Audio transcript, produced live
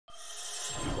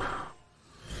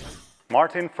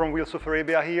Martin from Wheels of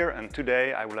Arabia here, and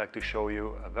today I would like to show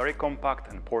you a very compact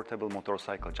and portable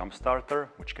motorcycle jump starter,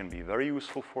 which can be very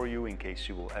useful for you in case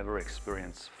you will ever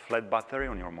experience flat battery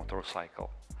on your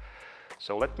motorcycle.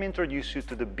 So let me introduce you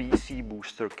to the BC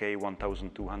Booster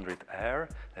K1200 AIR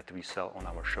that we sell on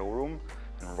our showroom.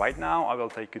 And right now I will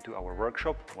take you to our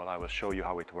workshop while I will show you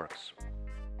how it works.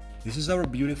 This is our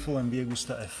beautiful MV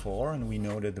Agusta F4, and we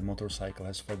know that the motorcycle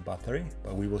has flat battery,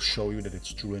 but we will show you that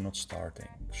it's truly not starting.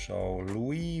 So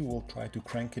Louis will try to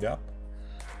crank it up.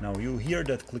 Now you hear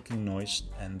that clicking noise,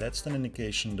 and that's an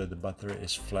indication that the battery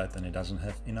is flat and it doesn't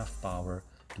have enough power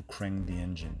to crank the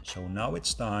engine. So now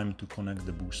it's time to connect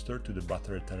the booster to the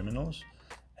battery terminals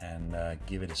and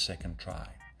give it a second try.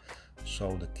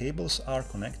 So the cables are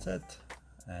connected,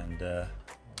 and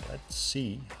let's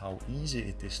see how easy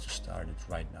it is to start it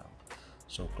right now.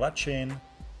 So clutch in,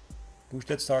 push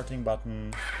that starting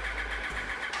button,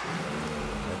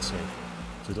 that's it.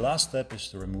 So the last step is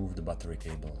to remove the battery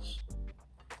cables.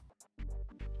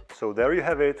 So there you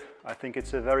have it. I think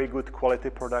it's a very good quality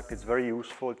product. It's very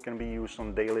useful. It can be used on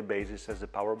a daily basis as a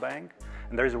power bank.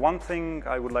 And there is one thing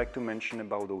I would like to mention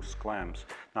about those clamps.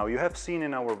 Now you have seen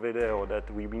in our video that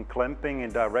we've been clamping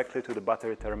it directly to the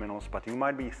battery terminals, but you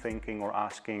might be thinking or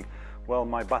asking, well,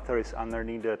 my battery is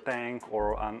underneath the tank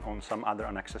or on some other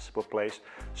inaccessible place,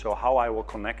 so how I will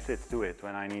connect it to it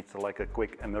when I need like a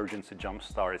quick emergency jump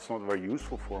start? It's not very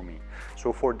useful for me.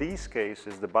 So for these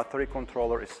cases, the battery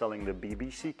controller is selling the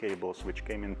BBC cables, which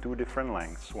came in two different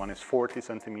lengths. One is 40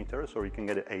 centimeters, or you can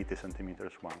get an 80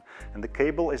 centimeters one. And the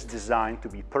cable is designed to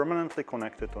be permanently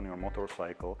connected on your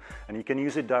motorcycle, and you can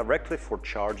use it directly for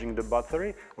charging the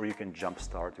battery, or you can jump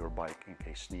start your bike in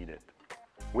case needed.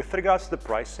 With regards to the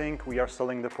pricing, we are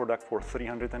selling the product for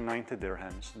 390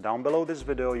 dirhams. Down below this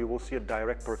video you will see a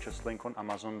direct purchase link on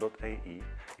Amazon.ae.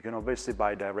 You can obviously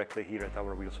buy directly here at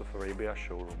our Wheels of Arabia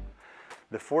showroom.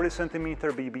 The 40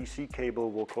 centimeter BBC cable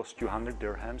will cost you 100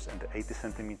 dirhams, and the 80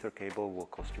 centimeter cable will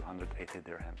cost you 180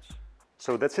 dirhams.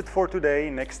 So that's it for today.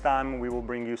 Next time we will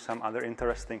bring you some other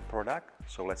interesting product.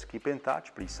 So let's keep in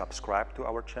touch. Please subscribe to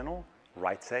our channel.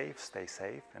 Ride safe, stay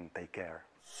safe, and take care.